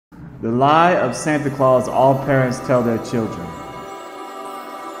The lie of Santa Claus all parents tell their children.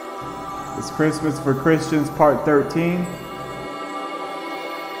 It's Christmas for Christians, Part 13.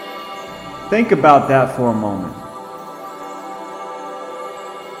 Think about that for a moment.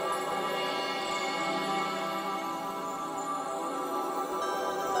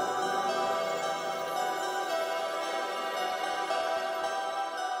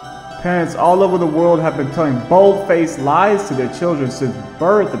 Parents all over the world have been telling bold-faced lies to their children since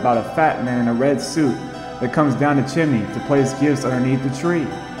birth about a fat man in a red suit that comes down the chimney to place gifts underneath the tree.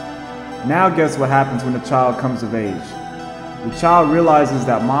 Now guess what happens when the child comes of age? The child realizes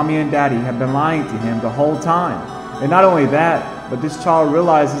that mommy and daddy have been lying to him the whole time. And not only that, but this child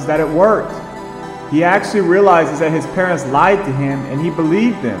realizes that it worked. He actually realizes that his parents lied to him and he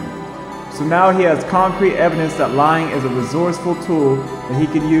believed them. So now he has concrete evidence that lying is a resourceful tool that he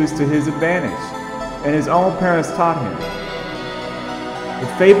can use to his advantage. And his own parents taught him. The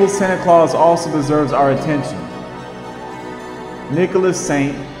fabled Santa Claus also deserves our attention. Nicholas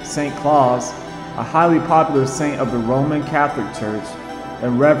Saint Claus, a highly popular saint of the Roman Catholic Church,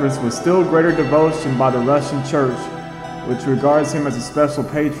 and reverenced with still greater devotion by the Russian Church, which regards him as a special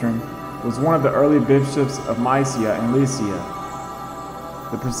patron, was one of the early bishops of Mysia and Lycia.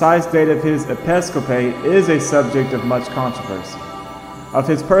 The precise date of his episcopate is a subject of much controversy. Of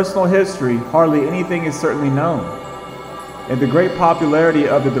his personal history, hardly anything is certainly known, and the great popularity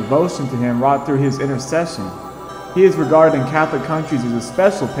of the devotion to him wrought through his intercession. He is regarded in Catholic countries as a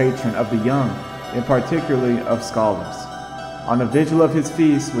special patron of the young, and particularly of scholars. On the vigil of his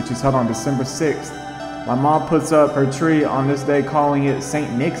feast, which is held on December 6th, my mom puts up her tree on this day, calling it St.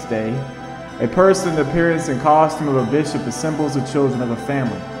 Nick's Day. A person in the appearance and costume of a bishop assembles the children of a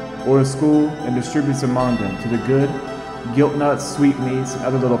family or a school and distributes among them to the good, guilt nuts, sweetmeats, and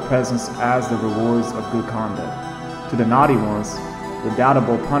other little presents as the rewards of good conduct. To the naughty ones,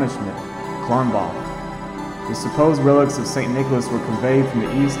 redoubtable punishment, Klonbach. The supposed relics of St. Nicholas were conveyed from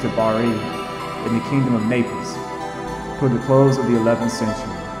the east to Bari in the kingdom of Naples toward the close of the 11th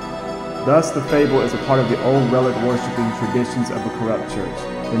century. Thus the fable is a part of the old relic worshipping traditions of a corrupt church.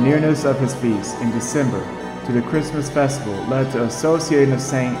 The nearness of his feast in December to the Christmas festival led to associating the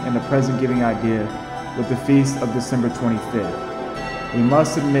saint and the present-giving idea with the feast of December 25th. We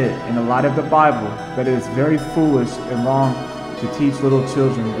must admit, in the light of the Bible, that it is very foolish and wrong to teach little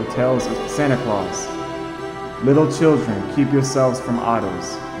children the tales of Santa Claus. Little children, keep yourselves from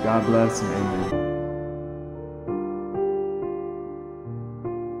idols. God bless and amen.